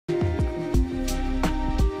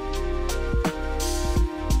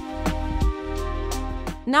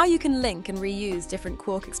Now you can link and reuse different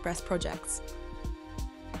QuarkXPress projects.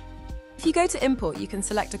 If you go to Import, you can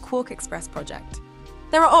select a QuarkXPress project.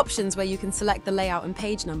 There are options where you can select the layout and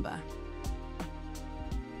page number.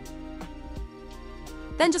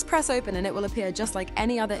 Then just press open and it will appear just like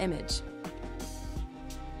any other image.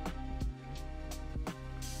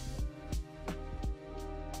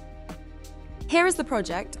 Here is the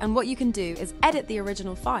project, and what you can do is edit the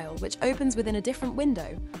original file, which opens within a different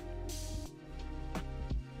window.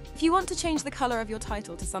 If you want to change the color of your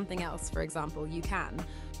title to something else, for example, you can.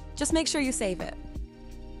 Just make sure you save it.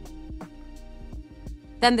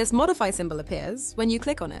 Then this modify symbol appears when you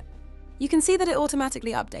click on it. You can see that it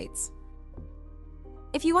automatically updates.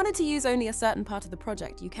 If you wanted to use only a certain part of the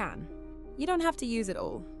project, you can. You don't have to use it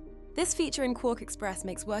all. This feature in QuarkXPress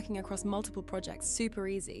makes working across multiple projects super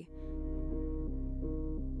easy.